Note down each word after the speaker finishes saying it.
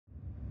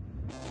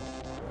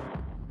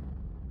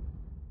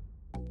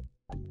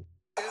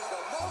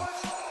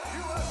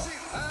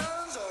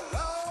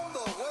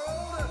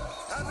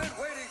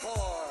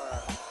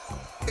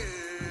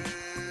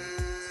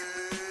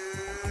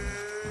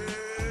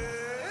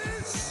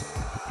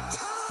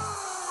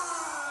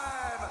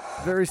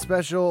Very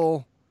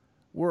special,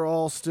 we're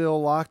all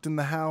still locked in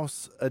the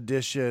house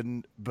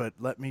edition, but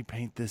let me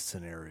paint this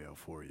scenario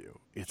for you.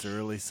 It's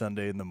early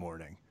Sunday in the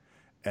morning,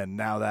 and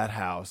now that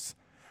house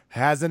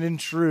has an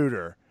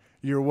intruder.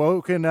 You're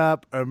woken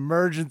up,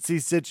 emergency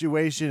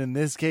situation. In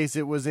this case,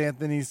 it was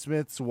Anthony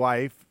Smith's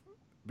wife,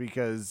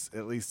 because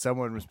at least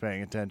someone was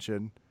paying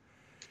attention.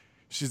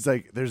 She's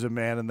like, there's a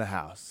man in the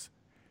house.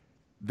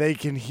 They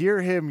can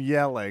hear him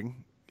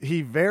yelling.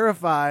 He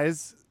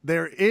verifies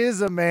there is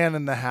a man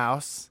in the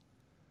house.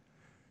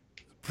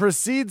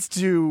 Proceeds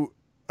to,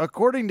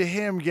 according to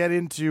him, get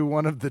into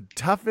one of the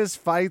toughest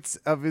fights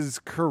of his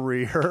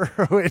career,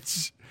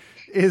 which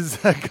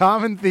is a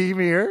common theme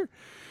here.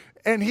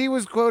 And he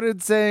was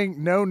quoted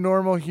saying, no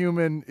normal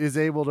human is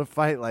able to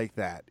fight like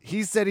that.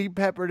 He said he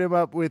peppered him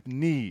up with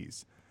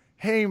knees,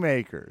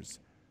 haymakers,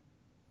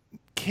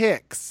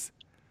 kicks.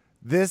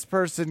 This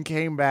person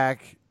came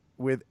back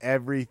with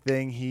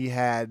everything he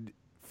had.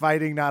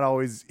 Fighting not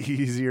always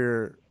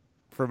easier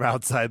from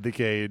outside the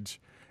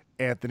cage.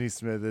 Anthony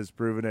Smith has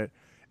proven it.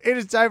 It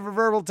is time for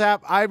Verbal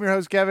Tap. I'm your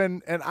host,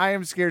 Kevin, and I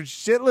am scared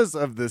shitless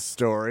of this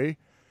story.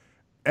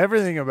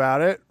 Everything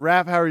about it.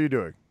 Raph, how are you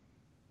doing?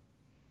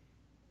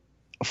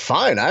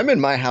 Fine. I'm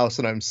in my house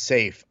and I'm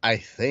safe, I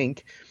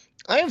think.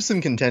 I have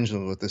some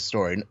contention with this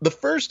story. The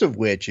first of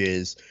which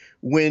is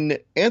when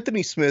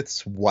Anthony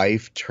Smith's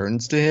wife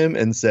turns to him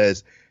and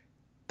says,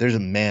 there's a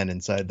man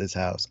inside this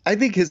house. I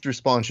think his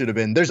response should have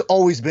been, there's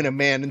always been a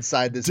man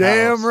inside this house.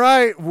 Damn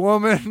right,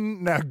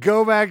 woman. Now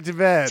go back to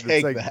bed.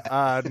 Take it's like,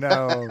 that.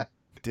 No,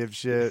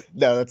 dipshit.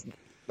 No, that's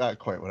not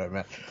quite what I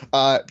meant.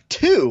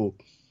 Two,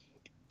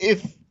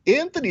 if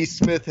Anthony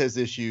Smith has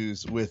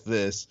issues with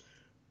this,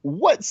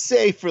 what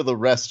say for the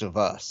rest of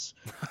us?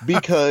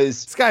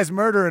 Because this guy's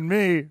murdering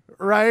me,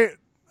 right?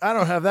 I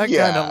don't have that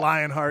kind of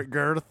Lionheart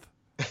girth.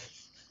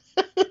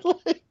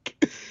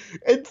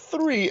 And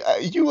three,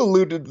 you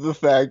alluded to the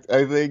fact,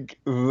 I think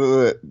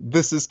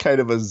this is kind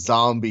of a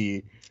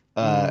zombie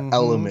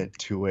element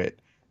to it.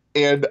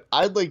 And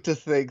I'd like to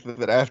think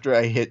that after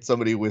I hit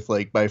somebody with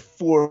like my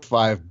 4 or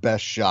 5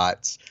 best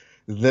shots,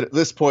 that at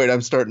this point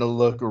I'm starting to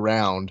look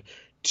around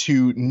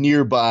to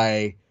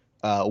nearby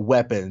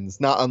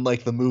weapons, not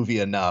unlike the movie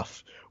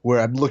Enough,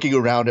 where I'm looking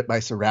around at my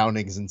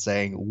surroundings and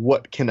saying,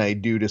 what can I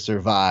do to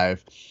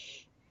survive?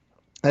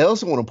 I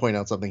also want to point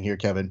out something here,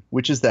 Kevin,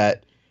 which is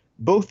that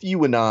both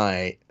you and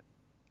I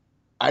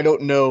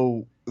don't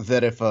know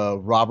that if a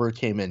robber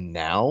came in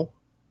now,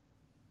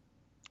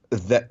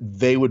 that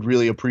they would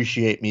really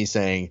appreciate me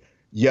saying,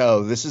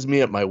 yo, this is me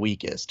at my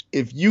weakest.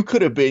 If you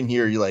could have been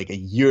here like a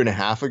year and a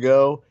half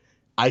ago,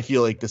 I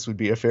feel like this would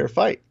be a fair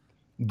fight.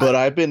 But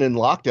I've been in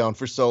lockdown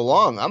for so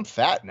long. I'm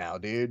fat now,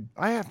 dude.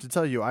 I have to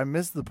tell you, I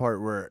missed the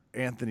part where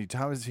Anthony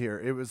Thomas here.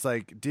 It was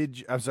like,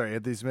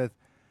 Anthony Smith,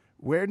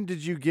 where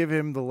did you give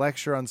him the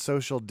lecture on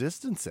social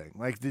distancing?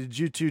 Like, did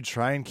you two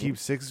try and keep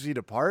 6 feet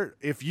apart?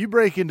 If you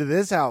break into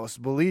this house,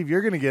 believe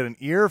you're going to get an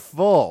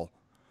earful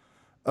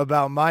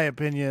about my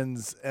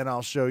opinions, and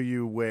I'll show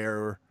you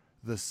where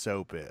the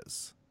soap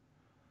is.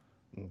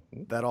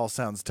 Mm-hmm. That all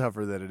sounds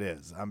tougher than it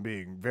is. I'm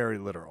being very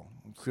literal.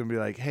 It's going to be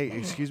like, hey,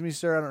 excuse me,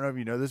 sir, I don't know if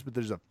you know this, but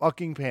there's a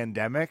fucking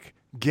pandemic.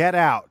 Get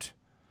out.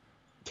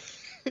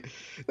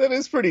 That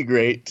is pretty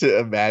great to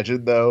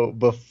imagine, though,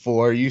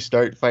 before you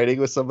start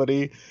fighting with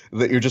somebody,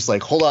 that you're just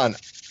like, hold on,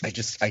 I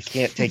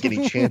can't take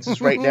any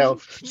chances right now.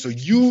 So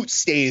you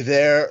stay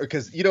there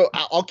because, you know,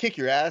 I'll kick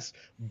your ass,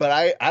 but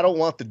I don't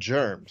want the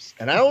germs.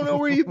 And I don't know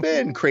where you've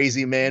been,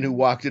 crazy man who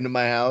walked into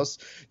my house.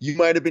 You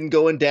might have been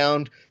going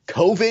down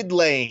COVID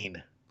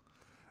lane.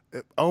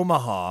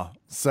 Omaha.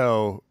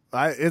 So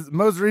it's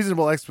most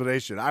reasonable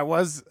explanation.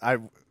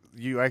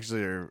 You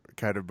actually are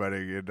kind of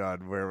butting in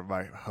on where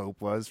my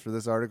hope was for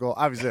this article.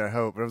 Obviously, I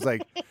hope, but I was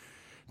like,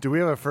 do we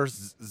have a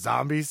first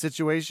zombie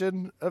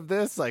situation of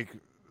this? Like,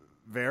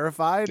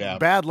 verified? Yeah.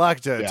 Bad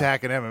luck to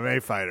attack an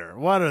MMA fighter.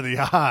 What are the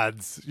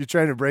odds? You're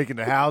trying to break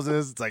into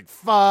houses? It's like,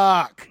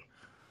 fuck.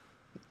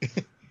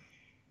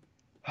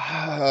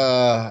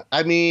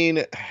 I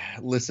mean,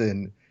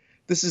 listen,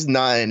 this is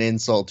not an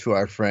insult to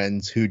our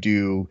friends who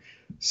do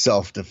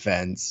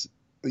self-defense.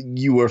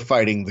 You are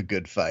fighting the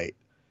good fight.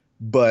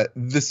 But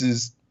this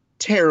is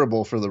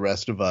terrible for the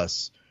rest of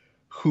us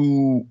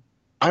who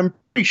I'm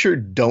pretty sure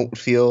don't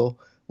feel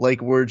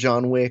like we're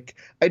John Wick.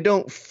 I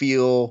don't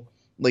feel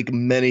like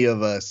many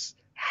of us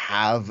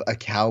have a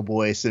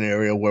cowboy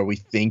scenario where we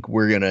think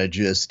we're going to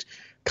just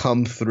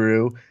come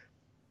through,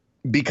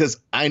 because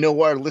I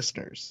know our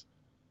listeners.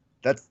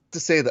 That's to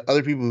say that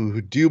other people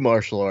who do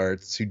martial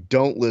arts, who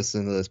don't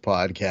listen to this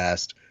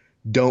podcast,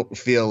 don't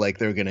feel like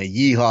they're going to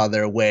yeehaw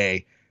their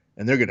way.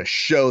 And they're going to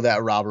show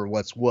that robber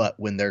what's what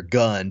when they're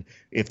gun,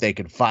 if they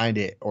can find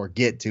it or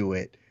get to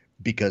it,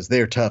 because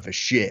they're tough as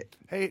shit.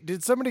 Hey,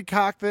 did somebody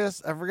cock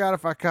this? I forgot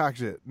if I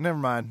cocked it. Never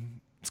mind.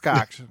 It's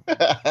cocked.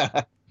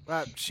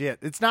 Shit.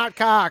 It's not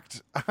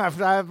cocked. I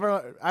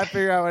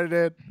figured out what I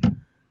did.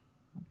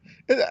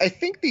 I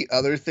think the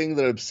other thing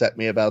that upset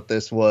me about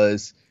this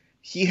was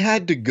he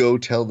had to go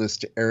tell this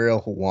to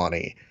Ariel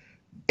Helwani.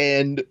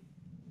 And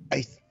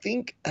I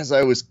think as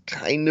I was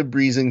kind of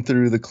breezing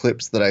through the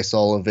clips that I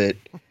saw of it,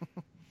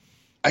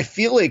 I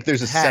feel like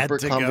there's a Had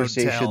separate to go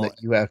conversation tell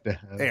that you have to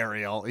have.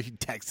 Ariel, he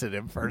texted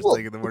him first Well,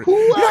 thing in the morning. who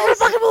You're not gonna else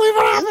fucking believe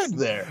what is happened.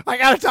 there? I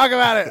gotta talk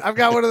about it. I've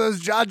got one of those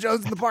John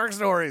Jones in the Park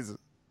stories.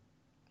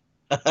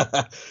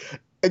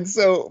 And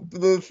so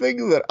the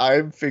thing that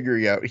I'm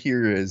figuring out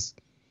here is,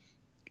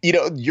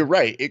 you're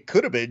right. It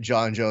could have been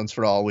John Jones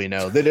for all we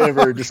know. They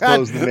never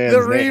disclosed the man's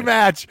the name.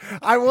 rematch.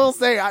 I will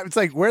say, it's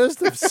like, where's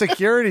the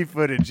security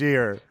footage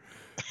here?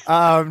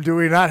 Do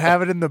we not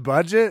have it in the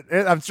budget?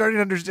 I'm starting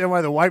to understand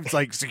why the wife's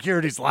like,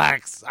 security's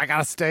lax. I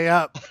gotta stay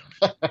up.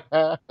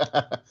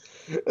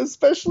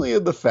 Especially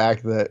in the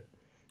fact that,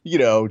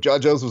 John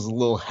Jones was a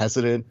little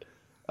hesitant.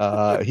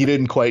 He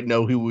didn't quite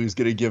know who he was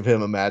going to give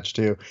him a match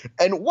to.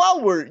 And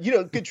while we're,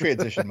 good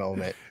transition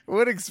moment.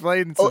 Would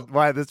explain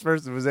why this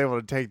person was able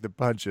to take the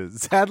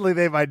punches. Sadly,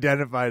 they've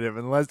identified him.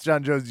 Unless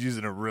John Jones is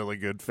using a really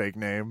good fake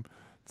name.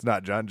 It's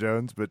not John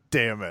Jones, but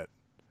damn it.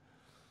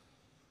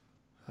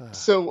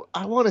 So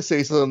I want to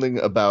say something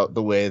about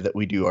the way that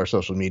we do our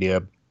social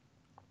media,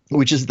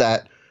 which is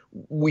that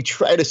we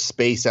try to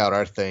space out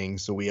our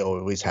things so we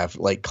always have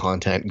like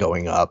content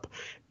going up.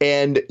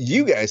 And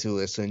you guys who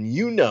listen,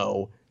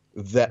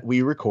 that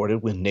we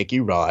recorded with Nikki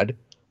Rod,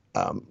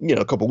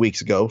 a couple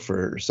weeks ago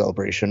for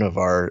celebration of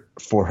our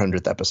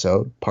 400th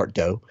episode, part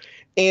 2.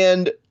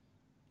 And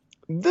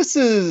this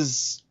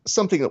is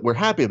something that we're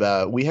happy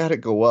about. We had it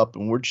go up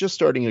and we're just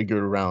starting to get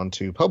around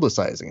to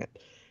publicizing it.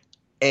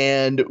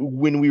 And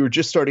when we were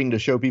just starting to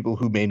show people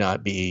who may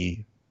not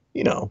be,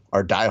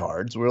 our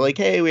diehards, we're like,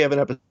 hey, we have an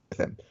episode with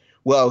him.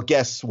 Well,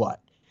 guess what?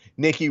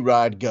 Nikki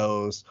Rod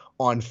goes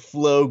on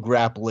Flow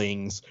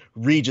Grappling's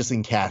Regis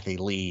and Kathy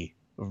Lee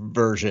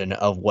version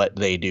of what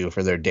they do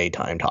for their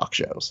daytime talk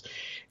shows.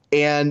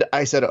 And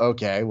I said,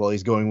 okay, well,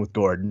 he's going with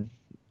Gordon.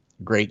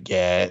 Great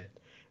get.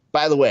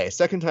 By the way,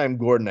 second time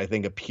Gordon, I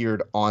think,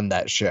 appeared on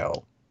that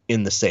show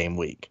in the same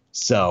week.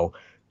 So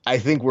I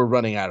think we're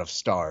running out of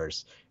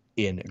stars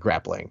in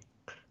grappling,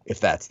 if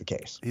that's the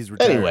case. He's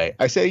retired. Anyway,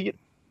 I say, you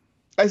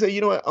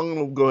know what? I'm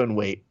going to go ahead and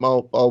wait.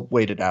 I'll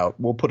wait it out.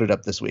 We'll put it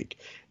up this week.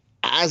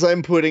 As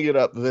I'm putting it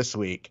up this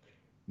week,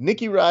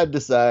 Nikki Rod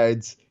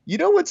decides,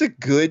 what's a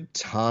good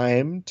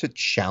time to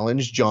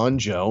challenge John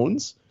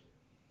Jones?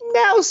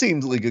 Now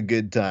seems like a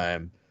good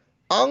time.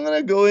 I'm going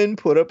to go ahead and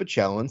put up a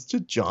challenge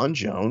to John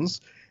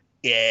Jones.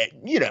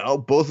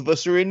 Both of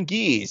us are in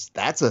geese.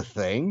 That's a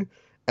thing.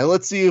 And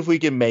let's see if we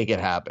can make it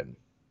happen.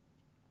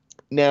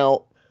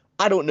 Now,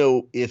 I don't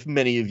know if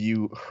many of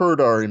you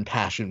heard our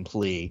impassioned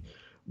plea,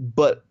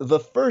 but the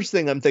first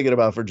thing I'm thinking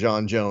about for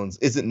John Jones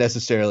isn't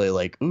necessarily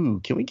like, ooh,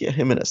 can we get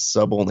him in a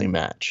sub-only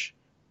match?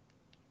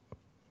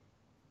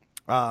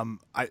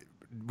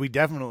 We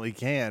definitely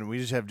can. We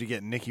just have to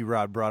get Nikki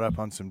Rod brought up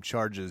on some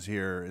charges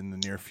here in the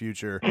near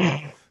future.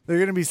 They're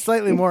going to be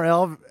slightly more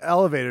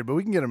elevated, but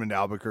we can get him into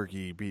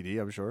Albuquerque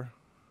PD, I'm sure.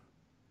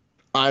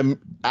 I'm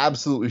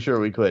absolutely sure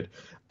we could.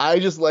 I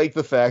just like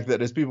the fact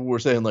that as people were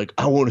saying, like,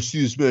 I want to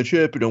see this match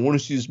happen. I want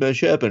to see this match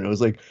happen. I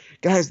was like,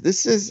 guys,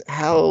 this is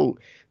how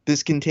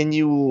this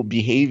continual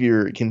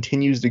behavior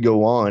continues to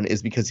go on,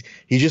 is because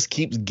he just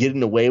keeps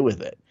getting away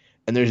with it.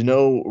 And there's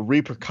no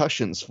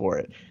repercussions for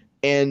it.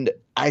 And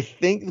I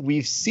think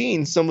we've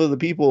seen some of the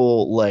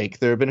people, like,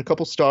 there have been a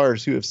couple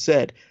stars who have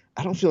said,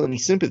 I don't feel any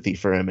sympathy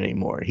for him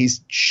anymore. He's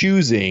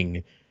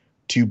choosing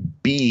to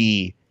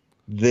be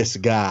this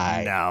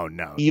guy.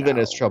 No. Even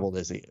as troubled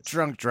as he is.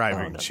 Drunk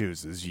driving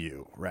chooses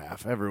you,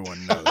 Raph.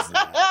 Everyone knows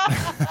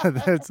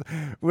that. That's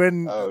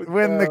when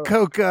the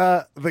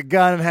coca, the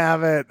gun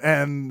habit,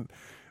 and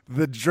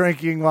the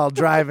drinking while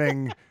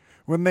driving,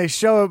 when they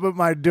show up at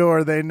my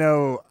door, they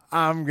know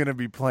I'm going to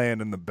be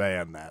playing in the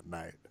band that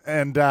night.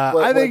 And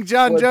I think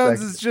John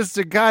Jones is just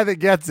a guy that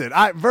gets it.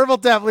 Verbal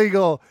Tap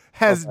Legal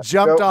has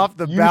jumped off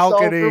the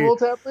balcony. You saw Verbal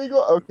Tap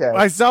Legal? Okay.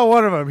 I saw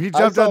one of them. He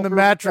jumped on the Verbal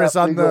mattress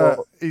Tap on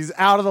Legal. he's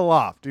out of the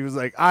loft. He was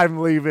like, I'm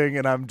leaving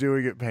and I'm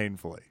doing it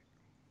painfully.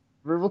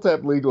 Verbal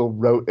Tap Legal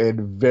wrote a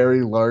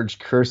very large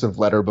cursive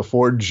letter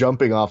before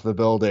jumping off the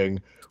building.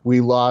 We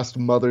lost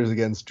Mothers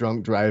Against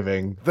Drunk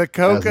Driving. The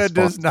coca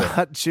does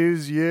not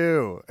choose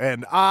you.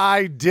 And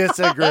I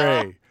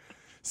disagree.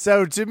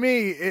 So to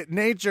me,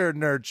 nature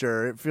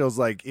nurture, it feels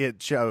like it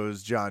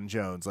chose John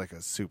Jones like a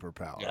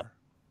superpower. Yeah.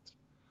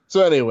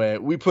 So anyway,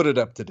 we put it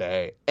up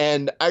today,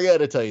 and I got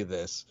to tell you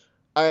this.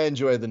 I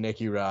enjoy the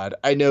Nikki Rod.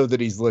 I know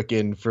that he's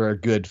looking for a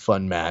good,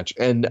 fun match,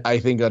 and I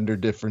think under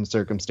different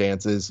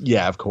circumstances,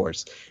 yeah, of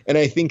course. And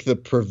I think the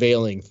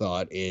prevailing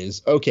thought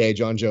is, okay,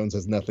 John Jones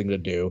has nothing to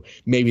do.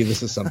 Maybe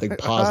this is something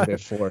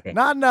positive for him.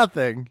 Not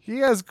nothing. He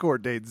has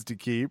court dates to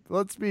keep.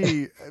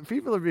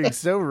 People are being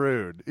so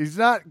rude. He's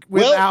not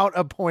without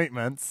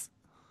appointments.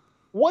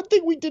 One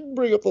thing we didn't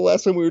bring up the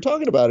last time we were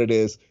talking about it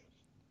is,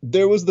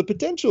 there was the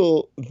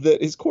potential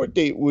that his court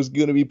date was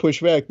going to be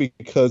pushed back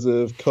because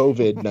of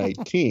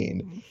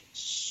COVID-19.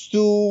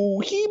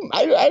 So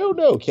I don't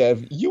know,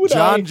 Kev.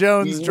 John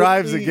Jones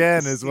drives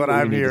again is what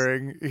I'm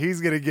hearing. He's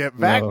going to get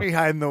back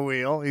behind the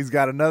wheel. He's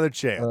got another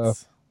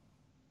chance.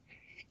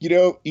 You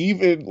know,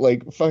 even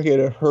like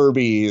fucking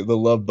Herbie, the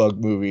Love Bug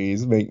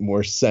movies make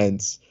more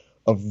sense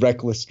of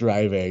reckless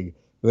driving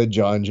than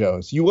John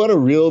Jones. You want a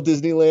real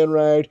Disneyland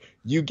ride?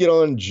 You get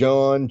on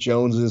John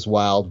Jones's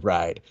Wild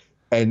Ride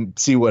and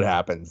see what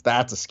happens.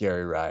 That's a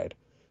scary ride.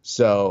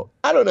 So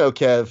I don't know,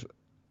 Kev.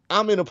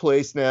 I'm in a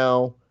place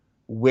now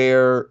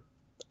where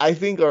I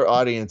think our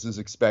audience is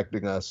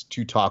expecting us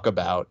to talk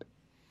about.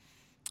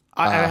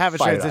 I have a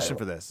Fight transition Island.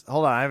 for this.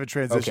 Hold on, I have a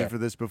transition Okay. for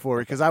this before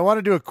because I want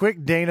to do a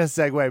quick Dana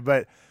segue,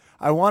 but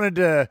I wanted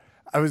to.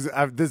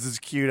 This is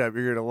cute.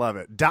 You're gonna love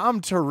it.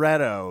 Dom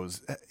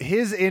Toretto's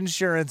his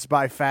insurance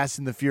by Fast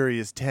and the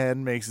Furious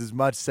 10 makes as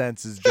much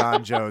sense as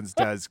John Jones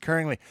does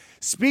currently.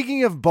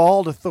 Speaking of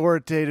bald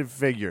authoritative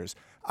figures,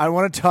 I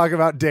want to talk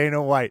about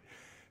Dana White.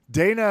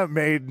 Dana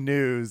made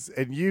news,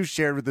 and you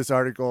shared with this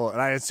article,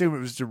 and I assume it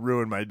was to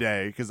ruin my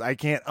day because I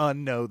can't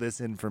unknow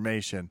this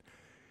information.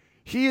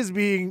 He is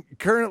being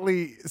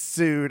currently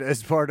sued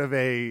as part of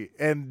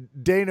and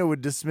Dana would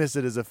dismiss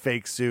it as a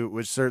fake suit,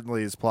 which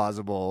certainly is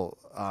plausible.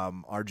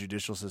 Our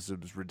judicial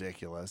system is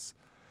ridiculous.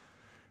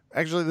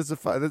 Actually, this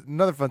is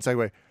another fun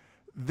segue.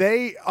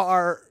 They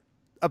are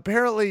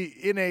apparently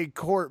in a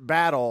court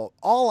battle.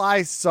 All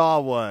I saw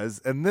was,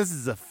 and this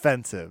is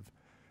offensive,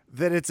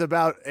 that it's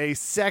about a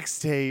sex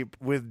tape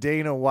with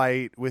Dana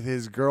White with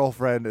his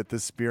girlfriend at the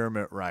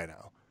Spearmint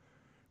Rhino.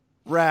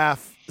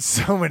 Raph,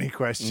 so many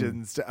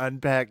questions to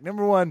unpack.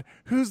 Number one,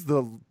 who's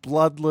the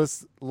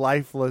bloodless,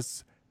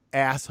 lifeless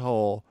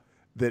asshole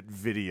that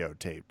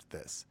videotaped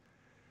this?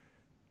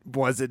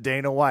 Was it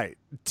Dana White?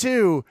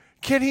 Two,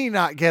 can he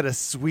not get a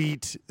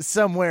suite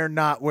somewhere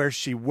not where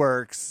she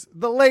works?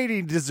 The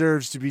lady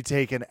deserves to be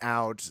taken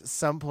out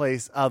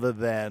someplace other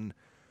than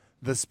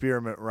the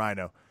Spearmint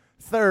Rhino.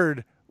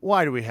 Third,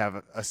 why do we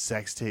have a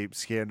sex tape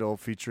scandal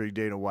featuring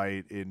Dana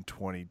White in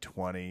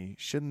 2020?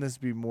 Shouldn't this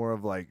be more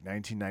of like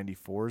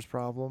 1994's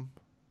problem?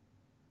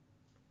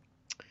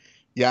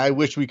 Yeah, I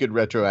wish we could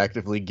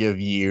retroactively give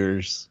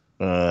years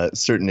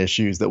certain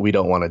issues that we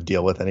don't want to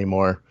deal with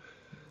anymore.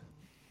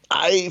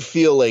 I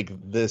feel like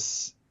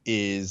this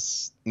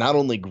is not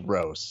only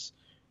gross,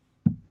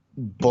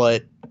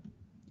 but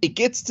it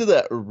gets to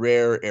that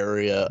rare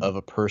area of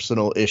a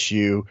personal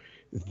issue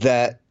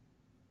that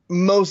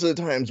most of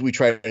the times we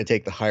try to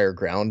take the higher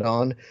ground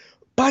on.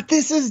 But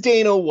this is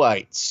Dana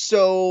White,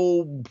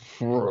 so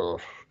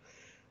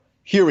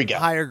here we go.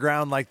 Higher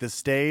ground like the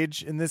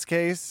stage in this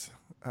case.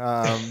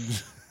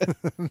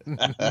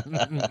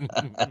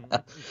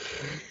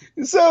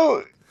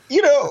 So,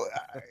 you know,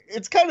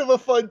 it's kind of a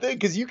fun thing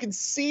because you can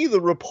see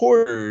the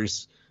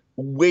reporters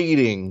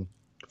waiting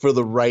for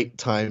the right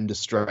time to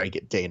strike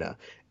at Dana.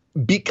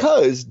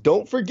 Because,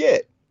 don't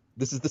forget,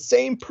 this is the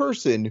same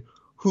person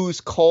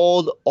who's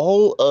called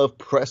all of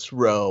Press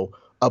Row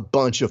a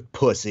bunch of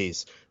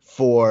pussies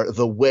for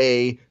the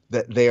way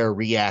that they are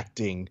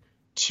reacting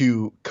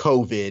to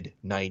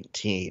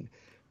COVID-19.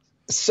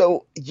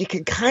 So you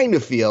can kind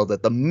of feel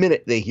that the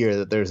minute they hear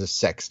that there's a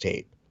sex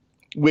tape,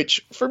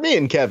 which for me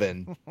and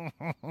Kevin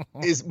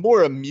is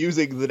more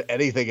amusing than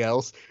anything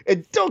else.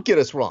 And don't get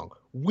us wrong,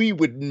 we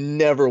would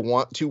never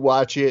want to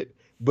watch it,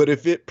 but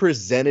if it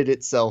presented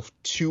itself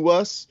to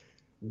us,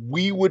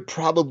 we would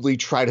probably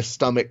try to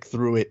stomach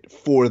through it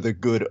for the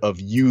good of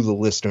you, the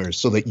listeners,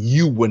 so that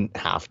you wouldn't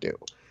have to.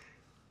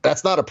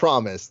 That's not a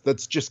promise.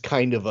 That's just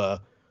kind of a,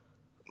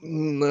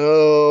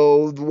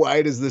 no,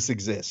 why does this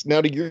exist?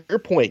 Now, to your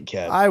point,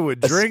 Kev. I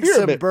would drink some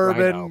Spearmint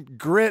bourbon, Rhino.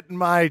 grit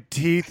my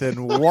teeth,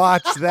 and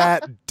watch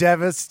that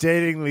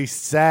devastatingly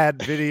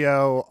sad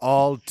video,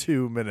 all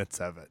 2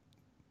 minutes of it.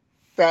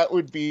 That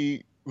would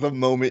be the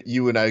moment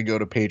you and I go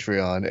to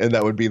Patreon, and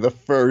that would be the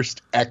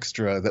first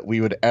extra that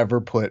we would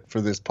ever put for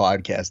this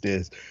podcast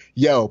is,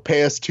 yo,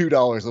 pay us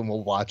 $2 and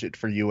we'll watch it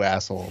for you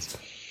assholes.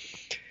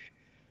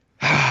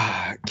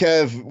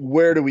 Kev,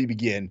 where do we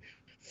begin?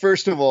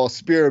 First of all,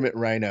 Spearmint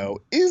Rhino,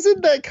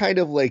 isn't that kind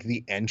of like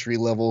the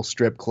entry-level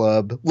strip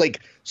club? Like,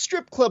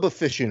 strip club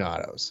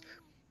aficionados.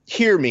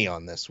 Hear me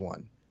on this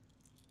one.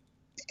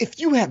 If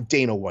you have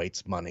Dana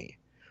White's money,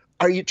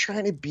 are you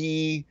trying to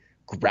be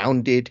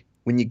grounded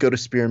when you go to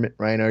Spearmint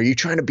Rhino? Are you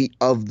trying to be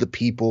of the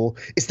people?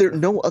 Is there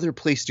no other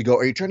place to go?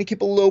 Are you trying to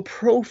keep a low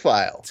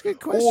profile? That's a good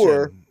question.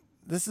 Or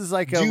this is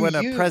like do when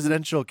a you-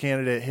 presidential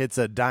candidate hits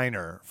a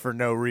diner for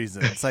no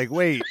reason. It's like,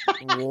 wait,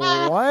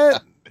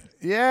 what?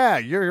 Yeah,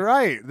 you're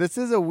right. This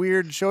is a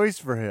weird choice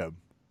for him.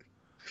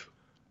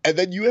 And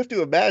then you have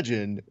to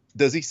imagine,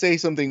 does he say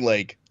something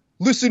like,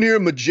 listen here,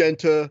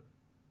 Magenta,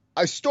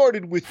 I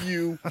started with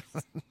you.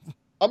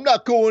 I'm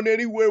not going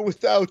anywhere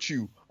without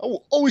you. I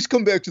will always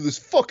come back to this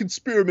fucking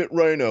Spearmint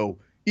Rhino,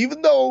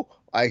 even though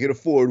I can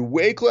afford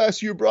way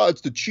classier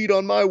broads to cheat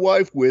on my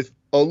wife with,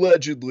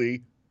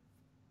 allegedly.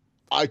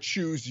 I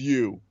choose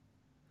you.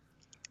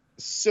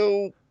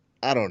 So,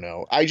 I don't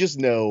know. I just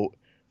know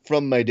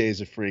from my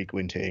days of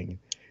frequenting,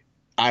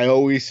 I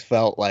always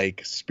felt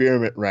like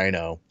Spearmint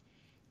Rhino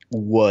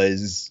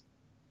was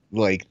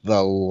like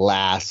the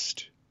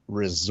last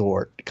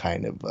resort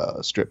kind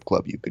of strip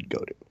club you could go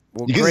to.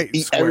 Well, Because great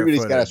square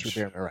everybody's got footage.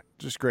 to repair. Right.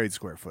 Just great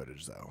square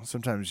footage, though.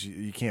 Sometimes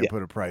you can't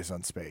put a price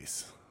on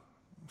space.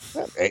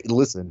 Hey,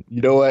 listen,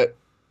 you know what?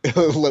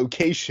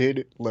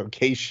 Location,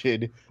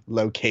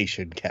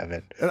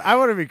 Kevin. And I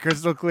want to be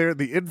crystal clear.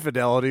 The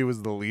infidelity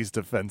was the least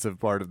offensive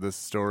part of this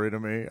story to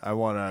me. I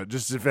want to,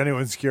 just if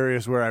anyone's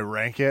curious where I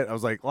rank it, I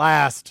was like,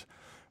 last.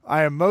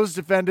 I am most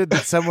offended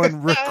that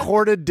someone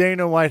recorded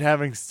Dana White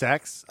having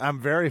sex.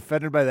 I'm very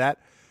offended by that.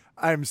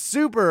 I'm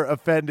super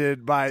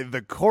offended by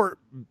the court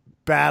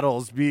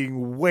battles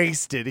being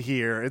wasted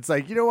here. It's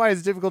like, you know why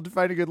it's difficult to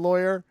find a good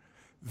lawyer?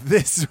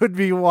 This would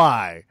be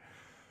why.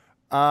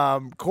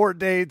 Court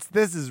dates,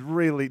 this is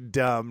really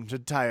dumb to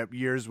tie up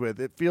years with.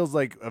 It feels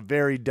like a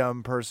very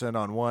dumb person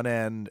on one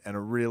end and a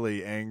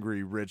really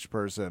angry rich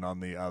person on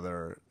the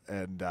other.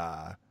 And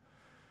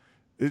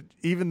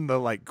even the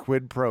like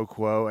quid pro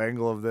quo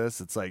angle of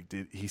this, it's like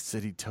he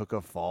said he took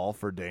a fall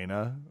for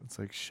Dana. It's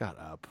like, shut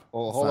up.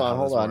 Well,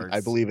 hold on.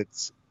 I believe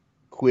it's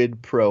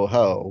quid pro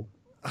ho.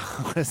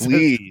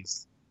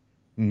 Please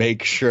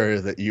make sure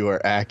that you are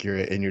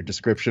accurate in your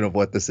description of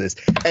what this is.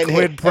 And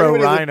quid pro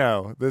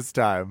rhino this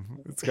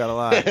time. It's got a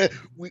lot.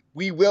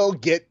 we will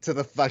get to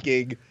the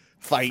fucking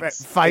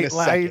fights. Fight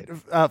light,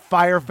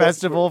 fire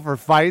festival for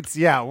fights.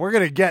 Yeah, we're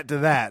gonna get to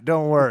that.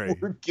 Don't worry.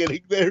 We're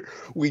getting there.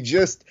 We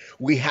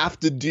have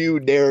to do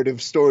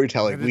narrative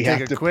storytelling. We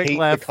have to paint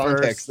the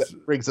context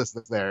that brings us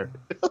there.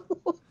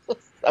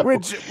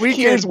 Which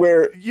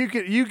where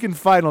you can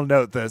final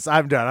note this.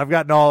 I'm done. I've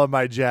gotten all of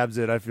my jabs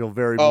in. I feel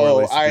very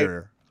morally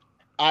superior.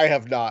 I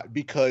have not,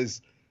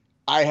 because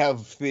I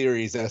have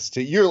theories as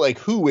to, you're like,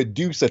 who would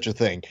do such a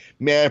thing?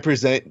 May I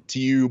present to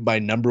you my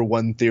number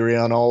one theory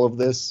on all of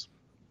this?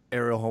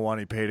 Ariel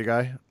Helwani paid a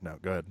guy? No,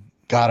 good.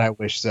 God, I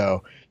wish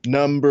so.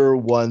 Number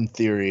one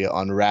theory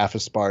on Rafa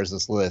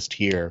Esparza's list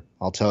here.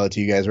 I'll tell it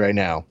to you guys right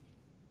now.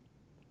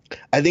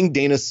 I think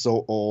Dana's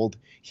so old,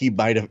 he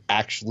might have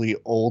actually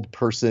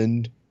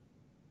old-personed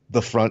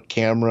the front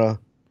camera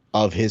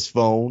of his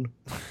phone.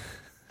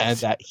 And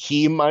that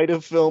he might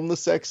have filmed the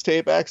sex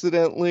tape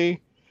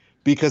accidentally,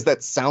 because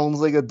that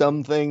sounds like a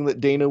dumb thing that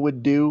Dana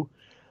would do.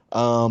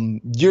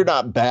 You're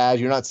not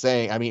bad. You're not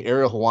saying, I mean,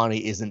 Ariel Helwani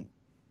isn't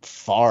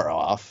far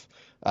off.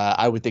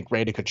 I would think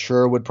Randy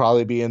Couture would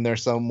probably be in there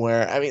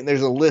somewhere. I mean,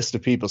 there's a list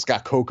of people.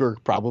 Scott Coker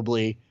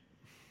probably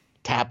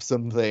tapped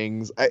some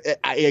things.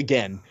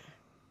 Again,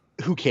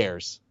 who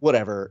cares?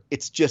 Whatever.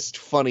 It's just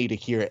funny to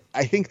hear it.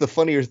 I think the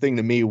funnier thing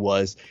to me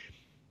was,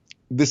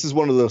 this is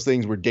one of those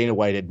things where Dana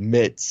White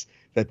admits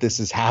that this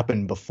has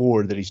happened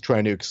before, that he's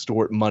trying to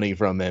extort money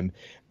from him,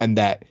 and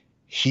that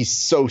he's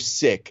so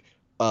sick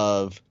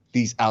of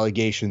these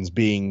allegations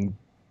being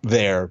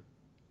there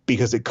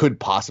because it could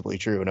possibly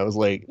true. And I was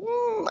like,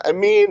 I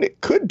mean, it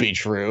could be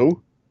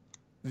true.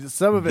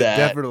 Some of it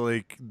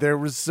definitely. There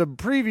was some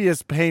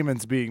previous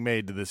payments being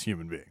made to this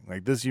human being.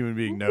 Like, this human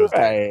being knows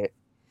that.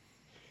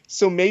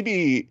 So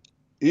maybe,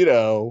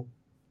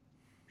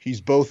 he's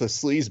both a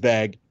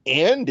sleazebag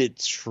and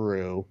it's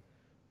true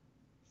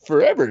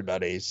for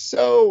everybody.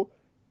 So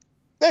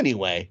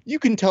anyway, you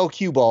can tell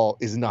Cue Ball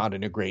is not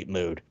in a great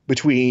mood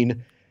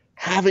between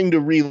having to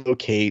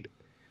relocate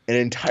an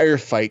entire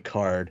fight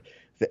card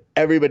that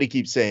everybody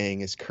keeps saying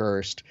is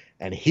cursed,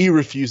 and he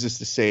refuses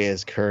to say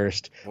is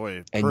cursed.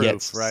 Boy, and proof,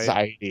 yet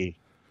society.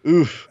 Right?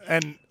 Oof.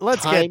 And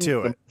let's get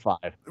to it. 5.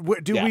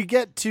 We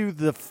get to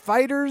the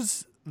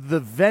fighters, the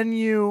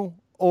venue,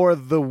 or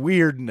the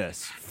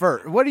weirdness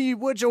first?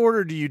 Which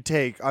order do you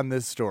take on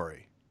this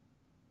story?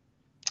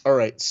 All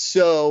right.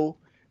 So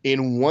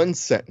in one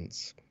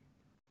sentence,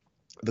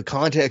 the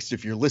context,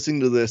 if you're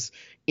listening to this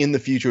in the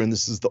future, and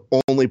this is the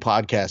only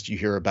podcast you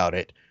hear about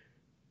it,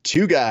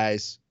 2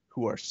 guys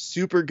who are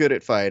super good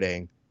at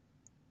fighting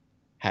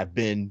have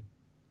been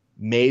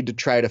made to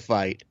try to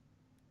fight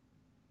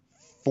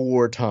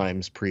 4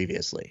 times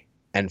previously.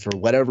 And for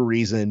whatever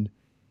reason,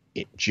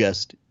 it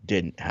just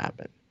didn't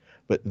happen.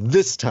 But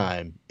this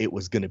time it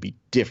was going to be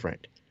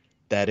different.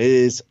 That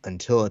is,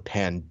 until a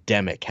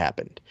pandemic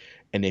happened.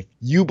 And if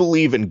you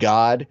believe in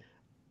God,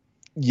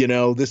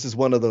 this is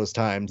one of those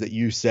times that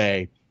you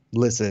say,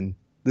 listen,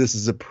 this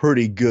is a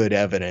pretty good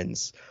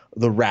evidence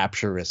the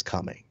rapture is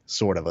coming,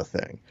 sort of a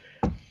thing.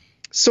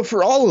 So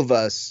for all of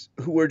us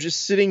who are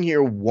just sitting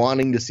here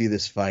wanting to see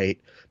this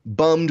fight,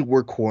 bummed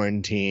we're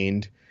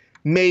quarantined,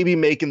 maybe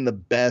making the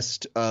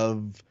best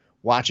of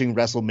watching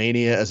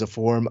WrestleMania as a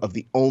form of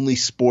the only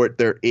sport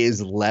there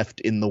is left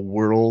in the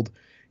world.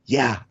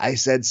 Yeah, I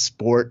said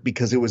sport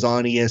because it was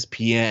on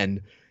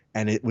ESPN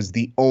and it was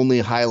the only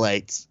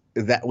highlights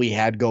that we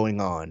had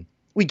going on.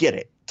 We get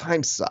it.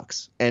 Time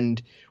sucks.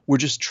 And we're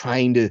just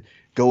trying to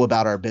go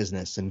about our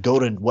business and go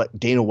to what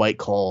Dana White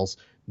calls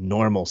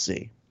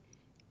normalcy.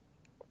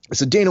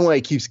 So Dana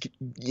White keeps,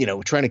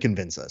 trying to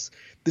convince us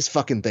this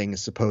fucking thing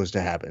is supposed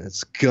to happen.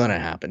 It's gonna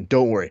happen.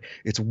 Don't worry.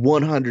 It's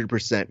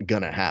 100%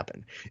 gonna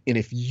happen. And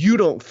if you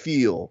don't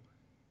feel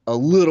a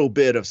little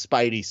bit of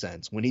spidey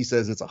sense when he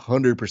says it's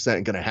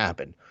 100% gonna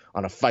happen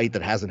on a fight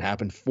that hasn't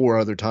happened 4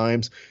 other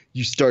times,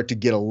 you start to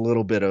get a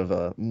little bit of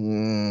a,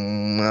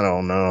 I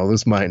don't know,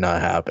 this might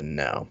not happen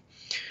now.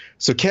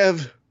 So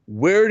Kev,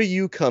 where do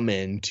you come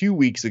in 2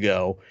 weeks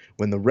ago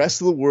when the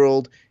rest of the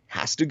world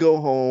has to go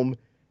home,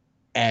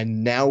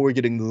 and now we're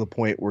getting to the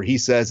point where he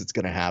says it's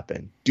going to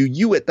happen? Do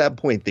you at that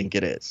point think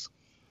it is?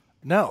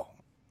 No.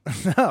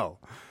 No.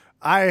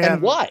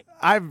 And why?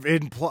 I'm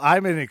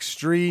in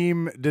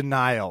extreme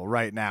denial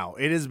right now.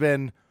 It has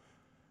been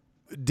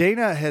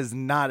Dana has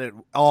not at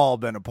all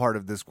been a part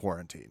of this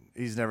quarantine.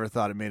 He's never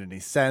thought it made any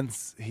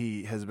sense.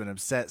 He has been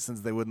upset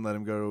since they wouldn't let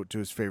him go to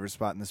his favorite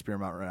spot in the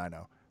Spearmont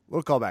Rhino.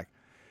 Little callback.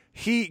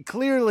 He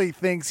clearly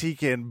thinks he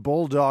can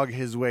bulldog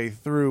his way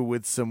through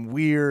with some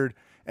weird,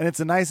 and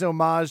it's a nice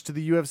homage to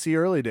the UFC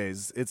early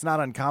days. It's not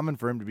uncommon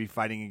for him to be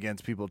fighting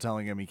against people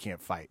telling him he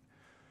can't fight.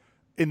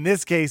 In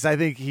this case, I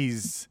think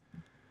he's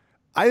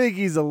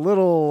a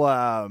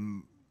little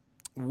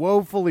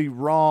woefully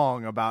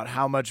wrong about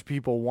how much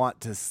people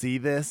want to see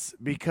this,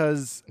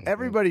 because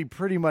everybody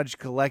pretty much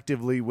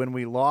collectively, when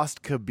we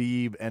lost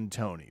Khabib and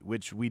Tony,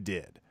 which we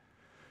did,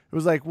 it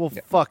was like, well,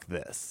 fuck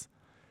this.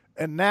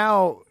 And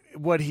now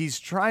what he's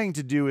trying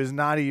to do is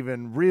not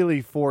even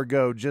really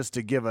forego just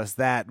to give us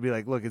that. Be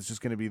like, look, it's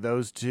just going to be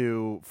those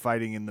two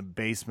fighting in the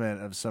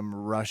basement of some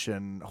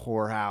Russian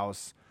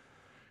whorehouse.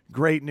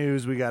 Great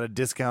news. We got a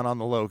discount on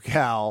the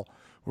locale.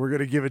 We're going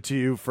to give it to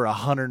you for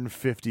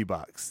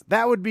 $150.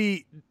 That would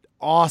be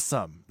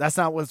awesome. That's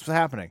not what's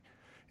happening.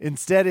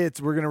 Instead,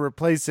 we're going to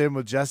replace him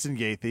with Justin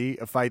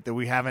Gaethje, a fight that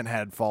we haven't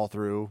had fall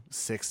through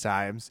 6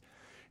 times.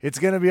 It's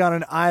going to be on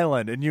an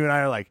island, and you and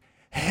I are like,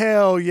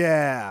 hell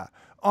yeah.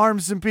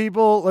 Arm some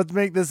people. Let's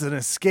make this an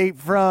escape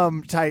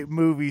from type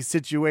movie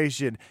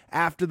situation.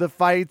 After the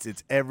fights,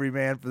 it's every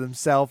man for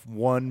themselves.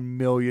 $1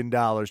 million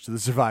to the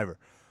survivor.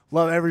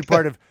 Love every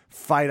part of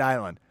Fight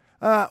Island.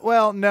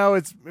 Well, no,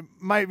 it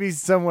might be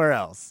somewhere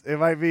else. It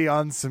might be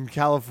on some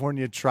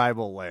California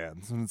tribal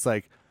lands. And it's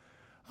like,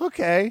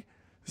 okay.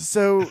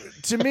 So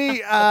to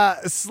me,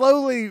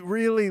 slowly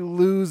really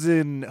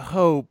losing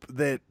hope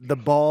that the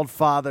bald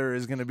father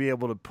is going to be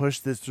able to push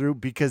this through,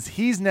 because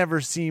he's never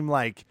seemed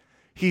like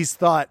he's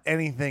thought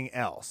anything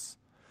else.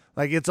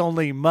 Like, it's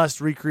only must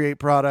recreate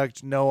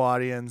product, no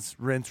audience,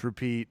 rinse,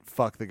 repeat,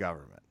 fuck the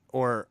government.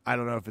 Or I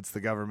don't know if it's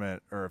the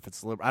government or if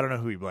it's I don't know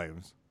who he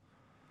blames.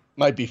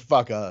 Might be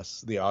fuck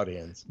us, the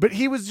audience. But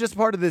he was just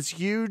part of this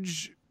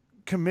huge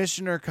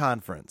commissioner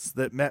conference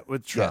that met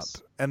with Trump,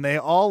 and they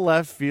all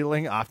left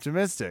feeling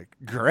optimistic.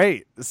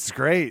 Great. This is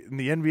great. And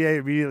the NBA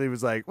immediately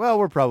was like, well,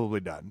 we're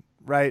probably done,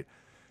 right?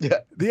 Yeah.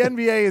 The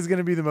NBA is going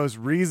to be the most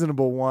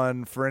reasonable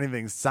one for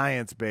anything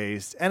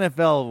science-based.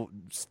 NFL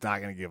is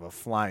not going to give a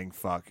flying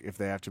fuck if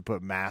they have to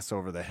put masks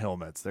over the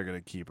helmets. They're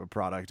going to keep a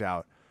product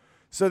out.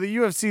 So the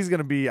UFC is going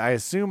to be, I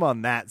assume,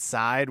 on that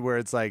side where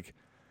it's like,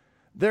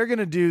 they're going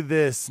to do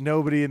this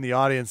nobody in the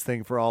audience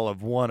thing for all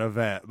of one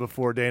event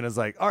before Dana's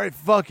like, all right,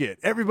 fuck it.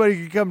 Everybody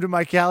can come to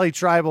my Cali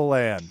tribal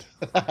land.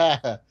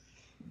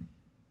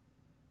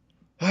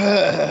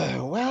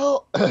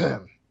 Well,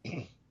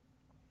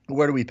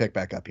 where do we pick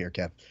back up here,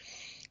 Kev?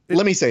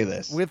 Let me say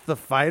this. With the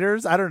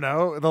fighters, I don't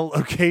know. The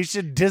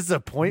location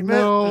disappointment.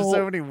 No. There's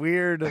so many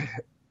weird.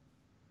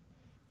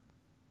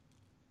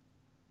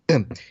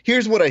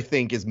 Here's what I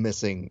think is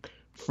missing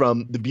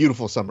from the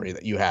beautiful summary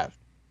that you have,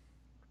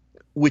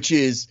 which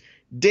is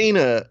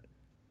Dana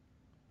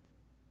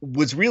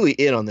was really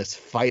in on this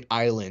Fight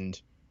Island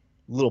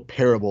little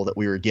parable that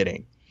we were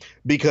getting,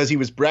 because he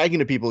was bragging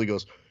to people. He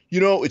goes,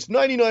 it's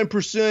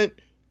 99%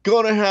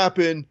 gonna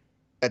happen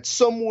at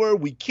somewhere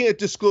we can't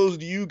disclose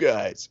to you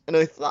guys. And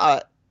I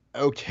thought,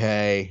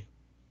 okay,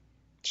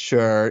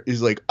 sure.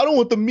 He's like, I don't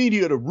want the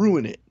media to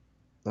ruin it.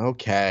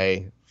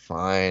 Okay,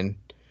 fine.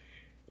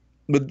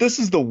 But this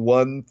is the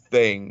one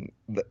thing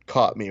that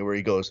caught me, where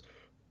he goes,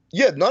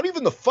 yeah, not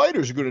even the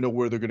fighters are going to know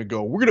where they're going to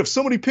go. We're going to have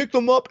somebody pick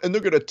them up, and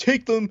they're going to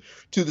take them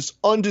to this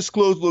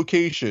undisclosed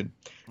location.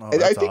 Oh,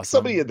 and I think awesome.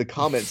 Somebody in the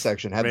comment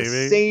section had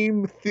the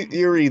same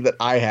theory that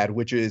I had,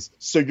 which is,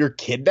 so you're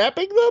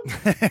kidnapping them?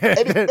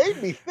 And it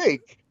made me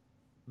think.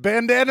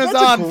 Bandanas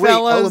on,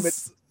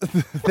 fellas.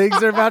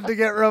 Things are about to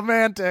get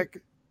romantic.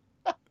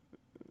 But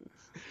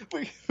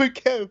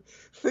Kev,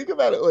 think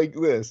about it like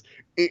this.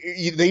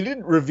 They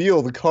didn't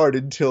reveal the card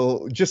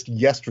until just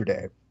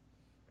yesterday.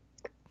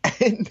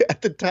 And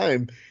at the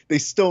time, they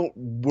still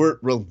weren't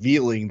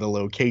revealing the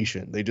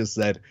location. They just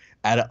said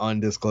at an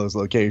undisclosed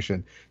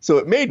location. So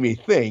it made me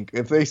think,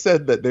 if they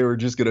said that they were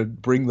just going to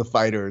bring the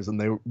fighters and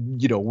they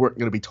weren't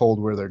going to be told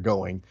where they're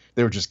going,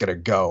 they were just going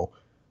to go.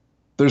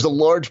 There's a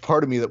large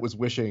part of me that was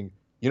wishing,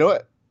 you know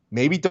what?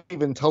 Maybe don't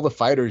even tell the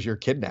fighters you're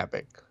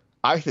kidnapping.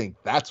 I think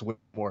that's way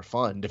more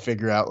fun to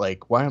figure out,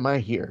 like, why am I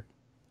here?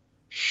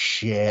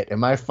 Shit,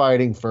 am I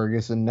fighting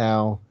Ferguson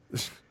now?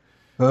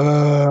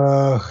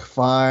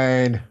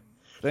 Fine.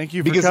 Thank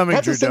you for coming,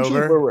 Drew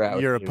Dober. Your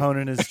here.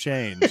 opponent has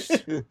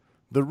changed.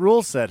 The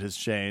rule set has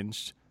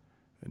changed,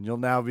 and you'll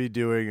now be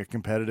doing a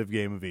competitive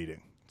game of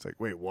eating. It's like,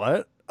 wait,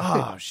 what?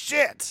 Oh,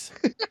 shit.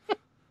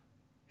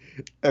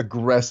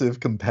 Aggressive,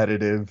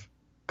 competitive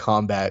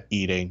combat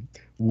eating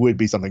would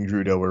be something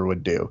Drew Dober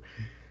would do.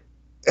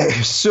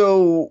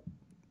 So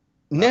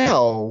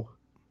now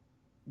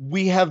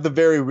we have the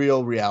very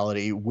real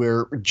reality.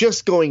 We're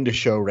just going to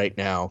show right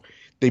now.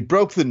 They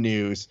broke the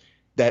news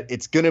that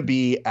it's going to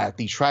be at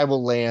the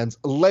tribal lands,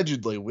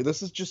 allegedly.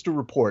 This is just a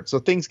report, so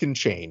things can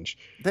change.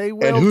 They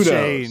will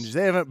change. Knows?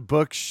 They haven't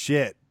booked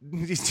shit.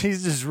 He's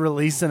just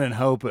releasing and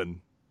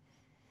hoping.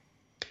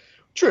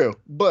 True,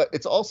 but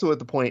it's also at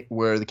the point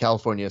where the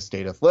California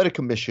State Athletic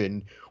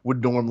Commission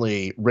would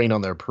normally rain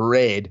on their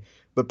parade.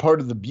 But part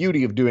of the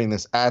beauty of doing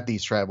this at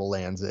these tribal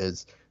lands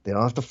is they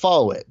don't have to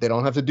follow it. They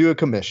don't have to do a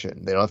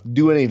commission. They don't have to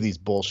do any of these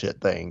bullshit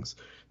things.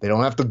 They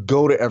don't have to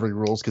go to every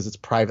rules because it's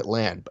private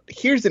land. But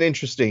here's an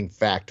interesting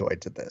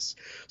factoid to this.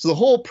 So the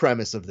whole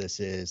premise of this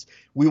is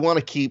we want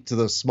to keep to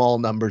those small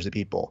numbers of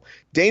people.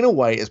 Dana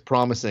White is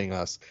promising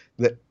us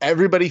that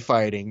everybody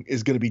fighting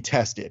is going to be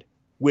tested,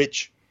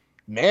 which,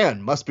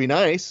 man, must be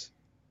nice.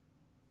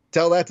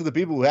 Tell that to the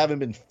people who haven't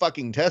been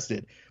fucking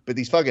tested. But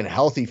these fucking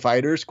healthy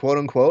fighters, quote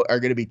unquote, are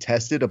going to be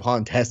tested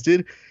upon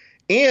tested.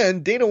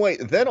 And Dana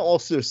White then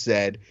also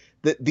said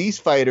that these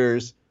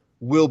fighters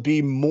will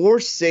be more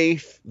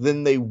safe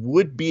than they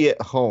would be at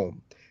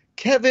home.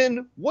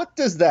 Kevin, what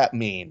does that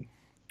mean?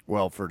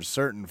 Well, for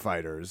certain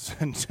fighters,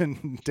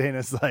 and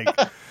Dana's like,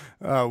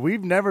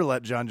 we've never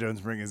let John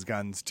Jones bring his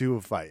guns to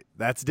a fight.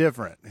 That's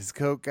different. His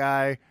coke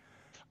guy,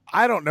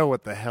 I don't know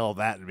what the hell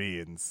that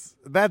means.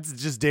 That's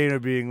just Dana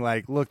being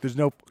like, look, there's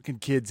no fucking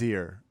kids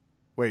here.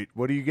 Wait,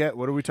 what do you get?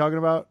 What are we talking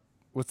about?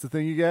 What's the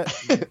thing you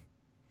get?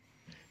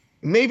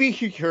 Maybe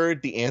he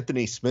heard the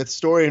Anthony Smith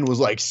story and was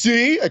like,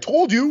 see, I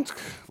told you.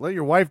 Let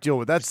your wife deal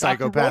with that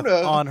psychopath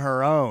on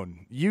her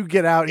own. You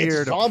get out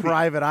here to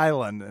Private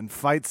Island and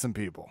fight some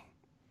people.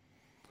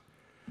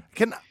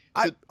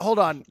 Hold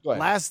on.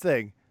 Last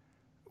thing.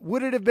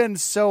 Would it have been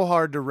so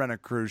hard to rent a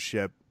cruise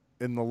ship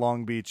in the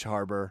Long Beach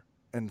harbor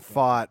and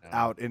fought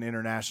out in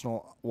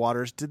international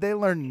waters? Did they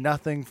learn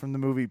nothing from the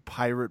movie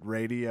Pirate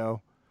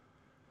Radio?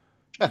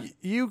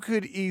 You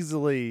could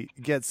easily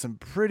get some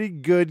pretty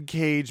good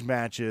cage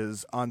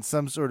matches on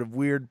some sort of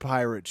weird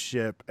pirate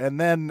ship.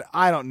 And then,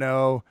 I don't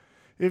know,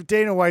 if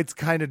Dana White's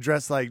kind of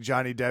dressed like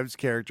Johnny Depp's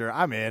character,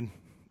 I'm in.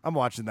 I'm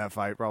watching that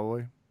fight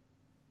probably.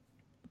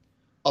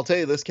 I'll tell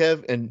you this,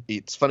 Kev, and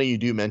it's funny you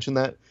do mention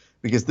that,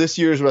 because this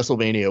year's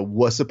WrestleMania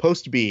was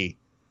supposed to be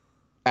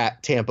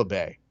at Tampa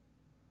Bay.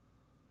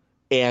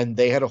 And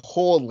they had a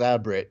whole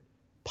elaborate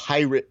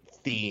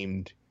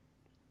pirate-themed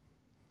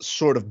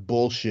sort of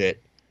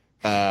bullshit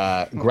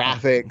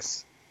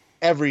graphics,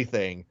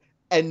 everything,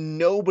 and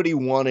nobody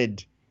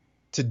wanted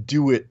to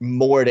do it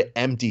more to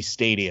empty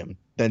stadium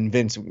than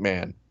Vince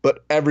McMahon,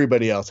 but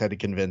everybody else had to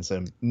convince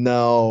him,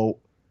 no,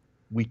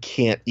 we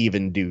can't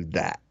even do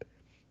that.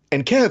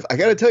 And Kev, I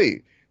gotta tell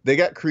you, they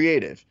got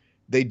creative.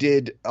 They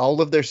did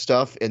all of their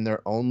stuff in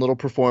their own little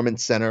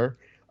performance center.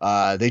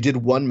 They did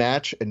one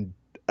match, and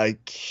I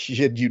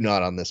kid you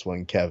not on this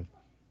one, Kev,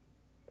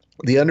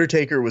 The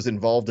Undertaker was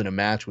involved in a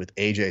match with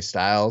AJ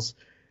Styles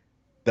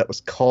that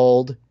was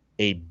called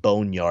a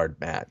boneyard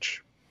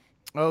match.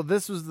 Oh,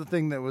 this was the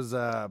thing that was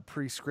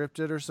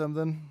pre-scripted or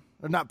something?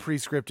 Or not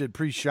pre-scripted,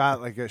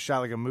 pre-shot, like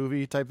a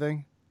movie type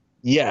thing?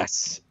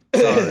 Yes.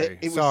 Sorry.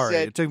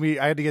 It took me,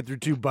 I had to get through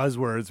 2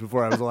 buzzwords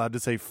before I was allowed to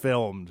say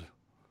filmed.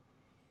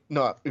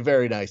 No,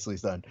 very nicely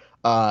done.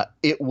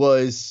 It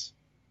was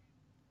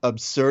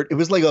absurd. It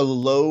was like a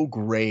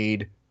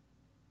low-grade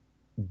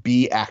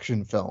B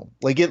action film.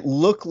 Like, it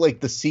looked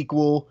like the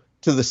sequel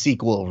to the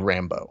sequel of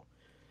Rambo.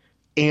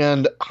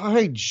 And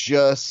I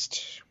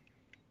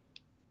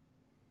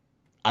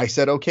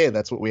said, okay,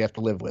 that's what we have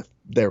to live with.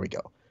 There we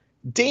go.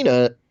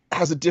 Dana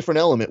has a different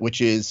element, which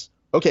is,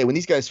 okay, when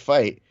these guys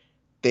fight,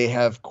 they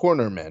have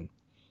cornermen.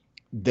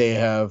 They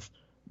have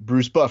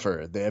Bruce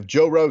Buffer. They have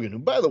Joe Rogan, who,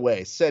 by the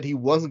way, said he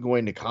wasn't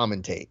going to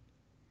commentate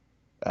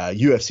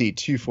UFC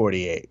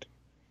 248.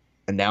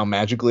 And now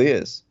magically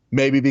is.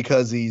 Maybe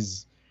because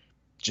he's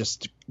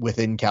just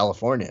within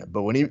California.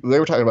 But when they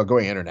were talking about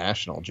going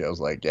international, Joe's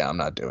like, yeah, I'm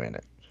not doing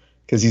it.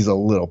 Because he's a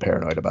little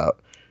paranoid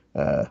about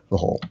the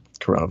whole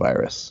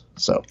coronavirus.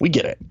 So we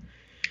get it.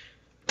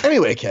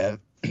 Anyway, Kev,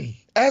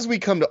 as we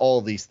come to all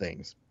of these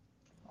things,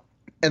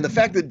 and the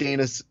fact that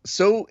Dana's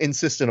so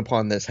insistent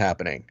upon this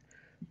happening,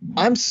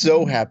 I'm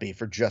so happy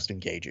for Justin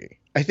Gaethje.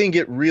 I think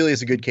it really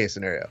is a good case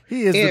scenario.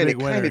 He is the big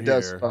winner here. And it kind of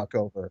does fuck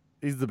over.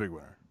 He's the big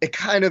winner. It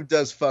kind of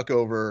does fuck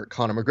over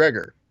Conor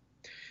McGregor.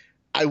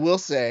 I will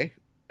say,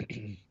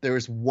 there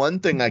is one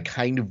thing I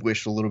kind of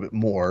wish a little bit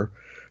more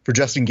for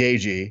Justin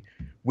Gaethje,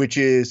 which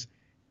is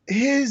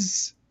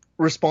his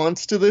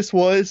response to this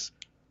was,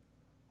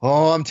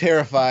 oh, I'm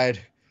terrified,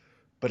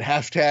 but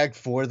hashtag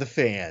for the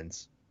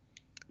fans.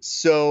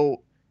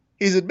 So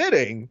he's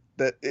admitting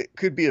that it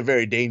could be a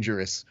very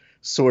dangerous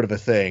sort of a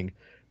thing.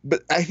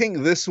 But I think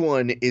this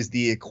one is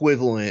the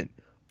equivalent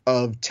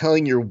of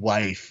telling your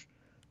wife,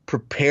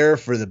 prepare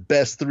for the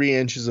best 3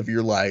 inches of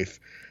your life,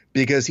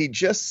 because he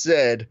just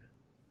said,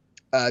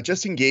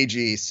 Justin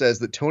Gaethje says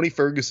that Tony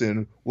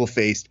Ferguson will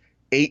face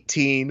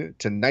 18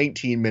 to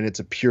 19 minutes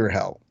of pure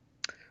hell.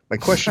 My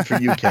question for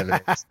you,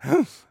 Kevin, is,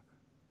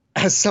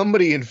 has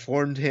somebody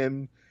informed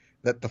him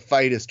that the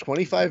fight is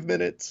 25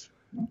 minutes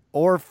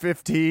or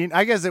 15.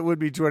 I guess it would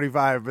be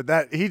 25, but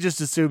that he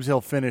just assumes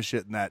he'll finish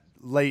it in that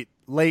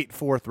late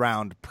fourth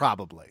round,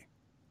 probably.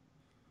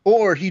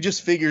 Or he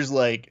just figures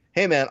like,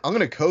 hey man, I'm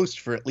gonna coast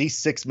for at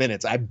least 6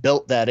 minutes. I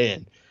built that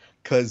in,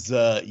 cause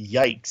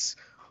yikes.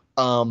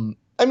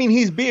 I mean,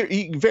 he's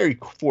very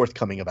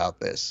forthcoming about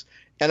this,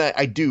 and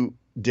I do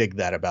dig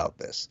that about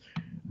this.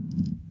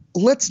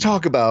 Let's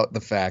talk about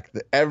the fact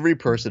that every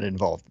person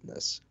involved in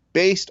this,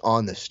 based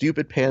on the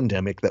stupid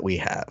pandemic that we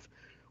have,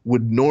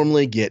 would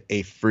normally get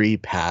a free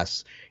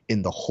pass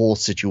in the whole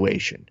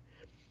situation.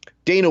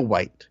 Dana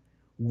White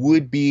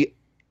would be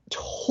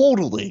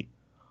totally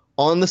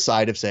on the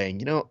side of saying,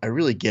 you know, I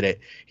really get it.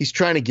 He's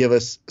trying to give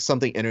us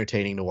something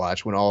entertaining to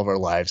watch when all of our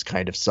lives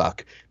kind of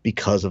suck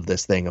because of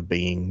this thing of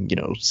being, you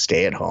know,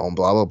 stay at home,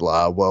 blah, blah,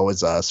 blah. Woe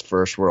is us,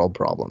 first world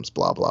problems,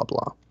 blah, blah,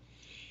 blah.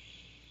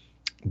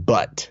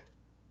 But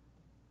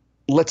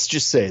let's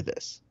just say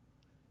this.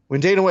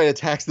 When Dana White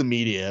attacks the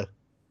media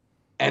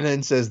and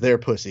then says they're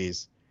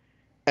pussies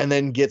and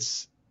then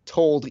gets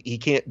told he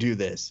can't do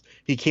this,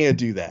 he can't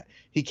do that,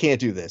 he can't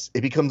do this,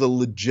 it becomes a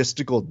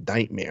logistical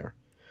nightmare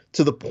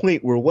to the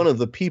point where one of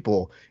the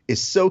people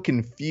is so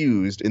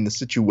confused in the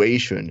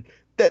situation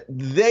that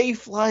they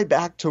fly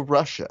back to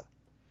Russia.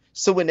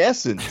 So in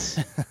essence,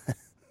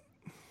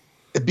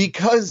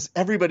 because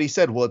everybody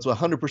said, well, it's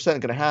 100%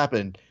 going to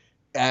happen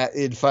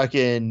in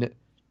fucking,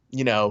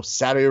 you know,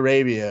 Saudi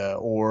Arabia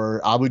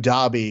or Abu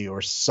Dhabi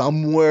or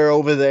somewhere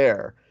over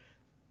there.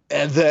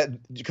 And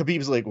that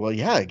Khabib's like, well,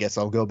 yeah, I guess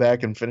I'll go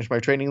back and finish my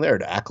training there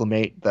to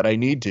acclimate that I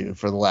need to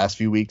for the last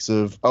few weeks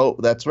of, oh,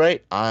 that's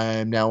right,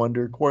 I'm now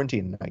under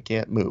quarantine. I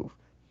can't move.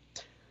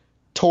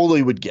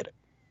 Totally would get it.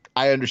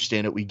 I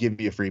understand it. We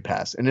give you a free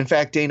pass. And in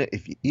fact, Dana,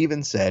 if you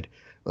even said,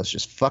 let's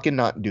just fucking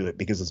not do it,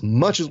 because as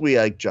much as we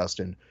like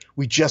Justin,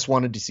 we just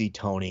wanted to see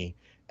Tony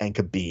and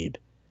Khabib.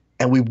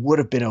 And we would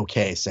have been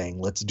okay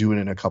saying, let's do it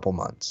in a couple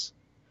months.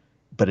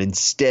 But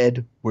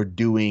instead, we're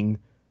doing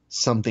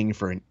something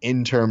for an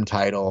interim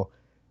title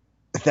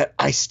that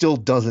I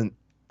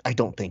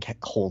don't think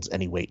holds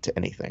any weight to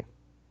anything.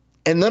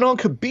 And then on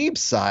Khabib's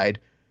side,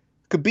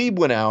 Khabib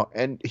went out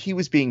and he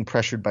was being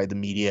pressured by the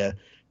media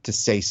to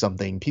say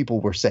something. People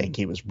were saying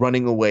he was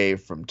running away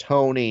from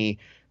Tony,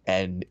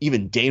 and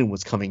even Dana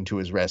was coming to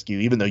his rescue,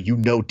 even though, you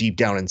know, deep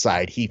down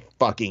inside, he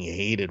fucking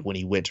hated when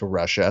he went to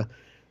Russia.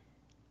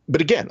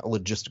 But again, a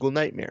logistical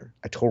nightmare.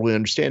 I totally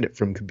understand it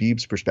from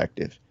Khabib's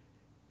perspective.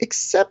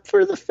 Except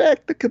for the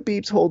fact that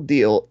Khabib's whole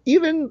deal,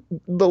 even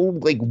the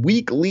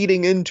week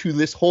leading into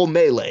this whole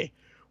melee,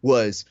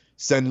 was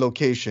send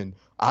location.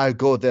 I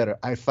go there.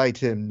 I fight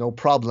him. No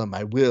problem.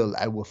 I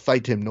will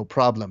fight him. No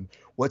problem.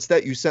 What's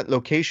that? You sent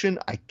location?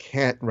 I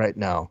can't right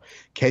now.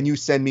 Can you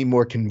send me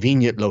more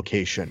convenient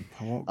location?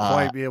 I won't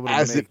quite be able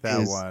to make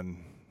that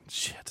one.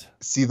 Shit.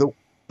 See, the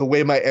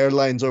way my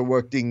airlines are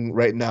working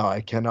right now,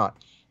 I cannot.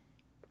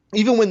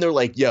 Even when they're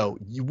like, yo,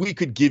 we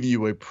could give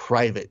you a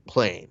private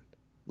plane.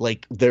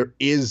 Like, there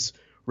is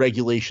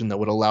regulation that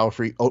would allow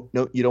for – oh,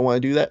 no, you don't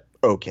want to do that?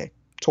 Okay,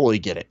 totally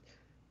get it.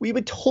 We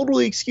would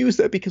totally excuse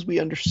that because we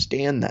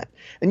understand that.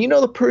 And you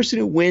know the person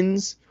who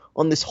wins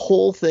on this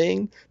whole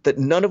thing that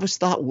none of us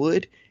thought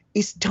would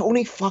is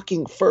Tony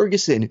fucking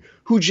Ferguson,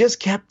 who just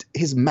kept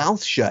his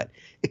mouth shut,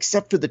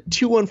 except for the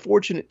two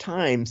unfortunate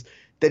times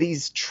that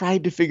he's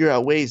tried to figure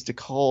out ways to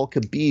call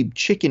Khabib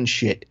chicken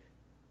shit.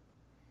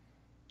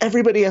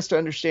 Everybody has to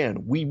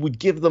understand, we would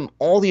give them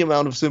all the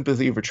amount of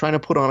sympathy for trying to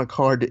put on a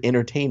card to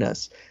entertain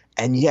us.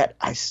 And yet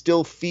I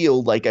still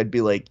feel like I'd be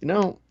like, you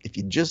know, if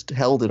you just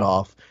held it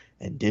off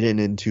and did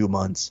it in 2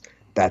 months,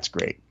 that's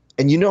great.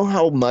 And you know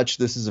how much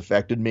this has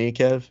affected me,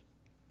 Kev?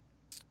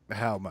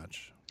 How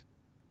much?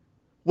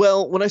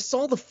 Well, when I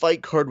saw the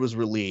fight card was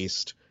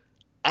released,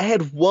 I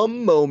had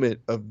one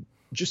moment of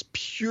just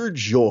pure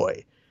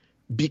joy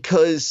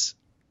because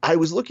I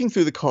was looking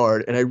through the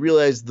card and I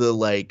realized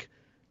the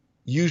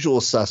usual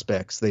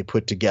suspects they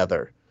put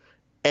together.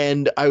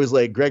 And I was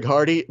like, Greg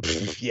Hardy?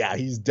 Yeah,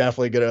 he's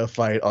definitely going to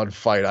fight on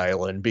Fight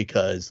Island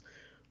because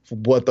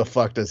what the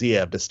fuck does he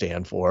have to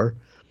stand for?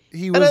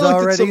 He was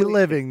already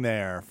living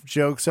there.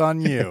 Joke's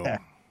on you.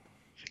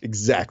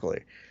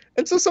 Exactly.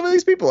 And so some of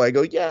these people, I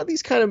go, yeah,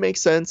 these kind of make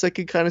sense. I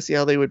could kind of see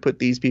how they would put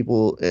these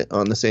people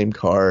on the same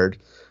card.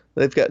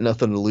 They've got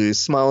nothing to lose.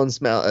 Sam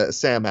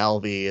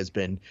Alvey has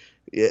been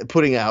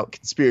putting out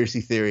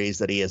conspiracy theories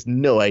that he has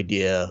no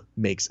idea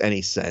makes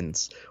any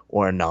sense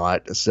or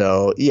not.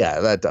 So, yeah,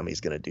 that dummy's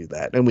going to do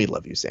that. And we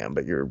love you, Sam,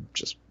 but you're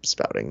just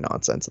spouting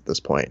nonsense at this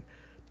point.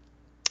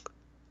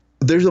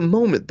 There's a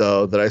moment,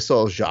 though, that I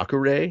saw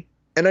Jacare,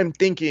 and I'm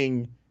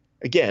thinking,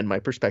 again, my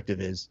perspective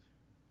is,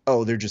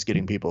 oh, they're just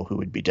getting people who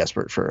would be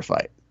desperate for a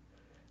fight.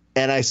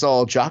 And I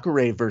saw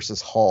Jacare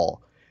versus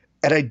Hall,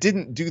 and I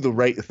didn't do the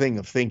right thing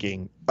of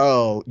thinking,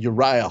 oh,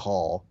 Uriah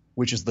Hall,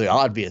 which is the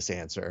obvious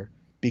answer,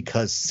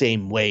 because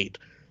same weight.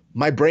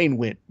 My brain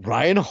went,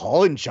 Ryan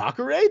Hall and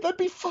Jacare? That'd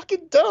be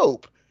fucking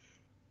dope.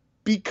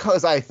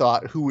 Because I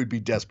thought, who would be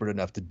desperate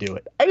enough to do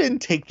it? I didn't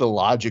take the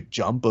logic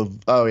jump of,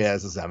 oh yeah,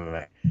 this is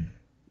MMA.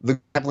 The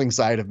grappling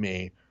side of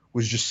me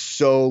was just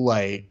so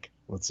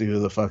Let's see who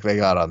the fuck they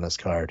got on this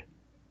card.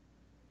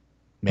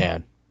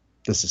 Man,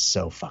 this is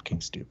so fucking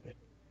stupid.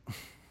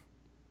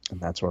 And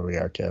that's where we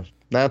are, Kev.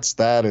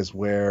 That is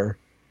where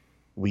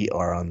we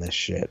are on this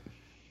shit.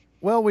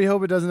 Well, we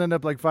hope it doesn't end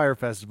up like Fire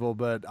Festival,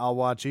 but I'll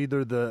watch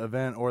either the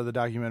event or the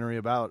documentary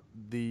about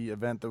the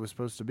event that was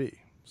supposed to be.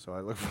 So I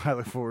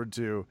look forward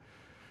to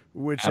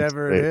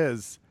whichever it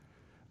is.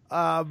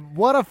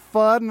 What a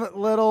fun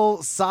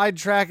little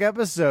sidetrack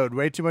episode.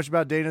 Way too much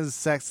about Dana's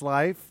sex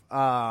life.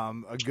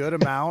 A good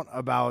amount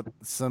about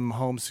some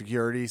home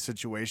security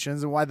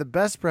situations and why the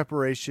best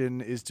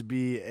preparation is to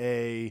be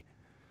a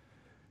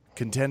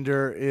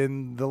contender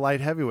in the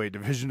light heavyweight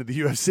division of the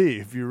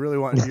UFC. If you really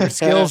want your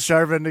skills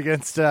sharpened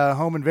against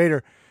home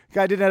invader.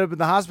 Guy did end up in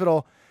the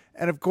hospital.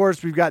 And of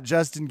course, we've got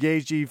Justin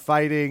Gaethje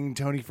fighting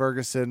Tony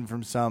Ferguson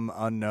from some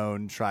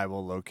unknown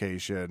tribal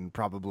location,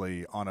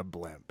 probably on a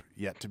blimp,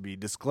 yet to be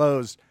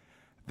disclosed.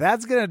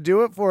 That's going to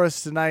do it for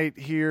us tonight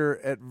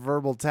here at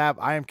Verbal Tap.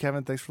 I am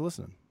Kevin. Thanks for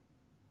listening.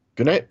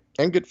 Good night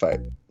and good fight.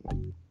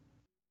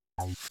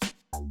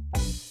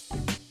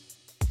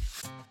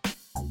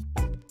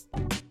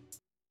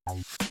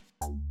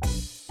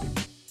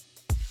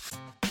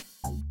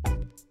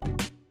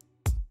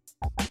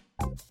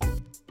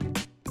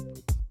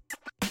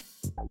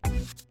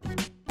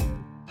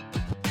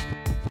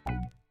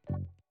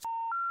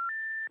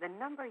 The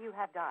number you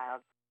have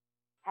dialed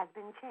has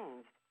been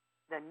changed.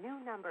 The new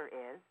number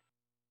is...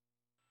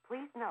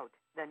 Please note,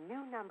 the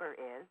new number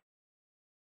is...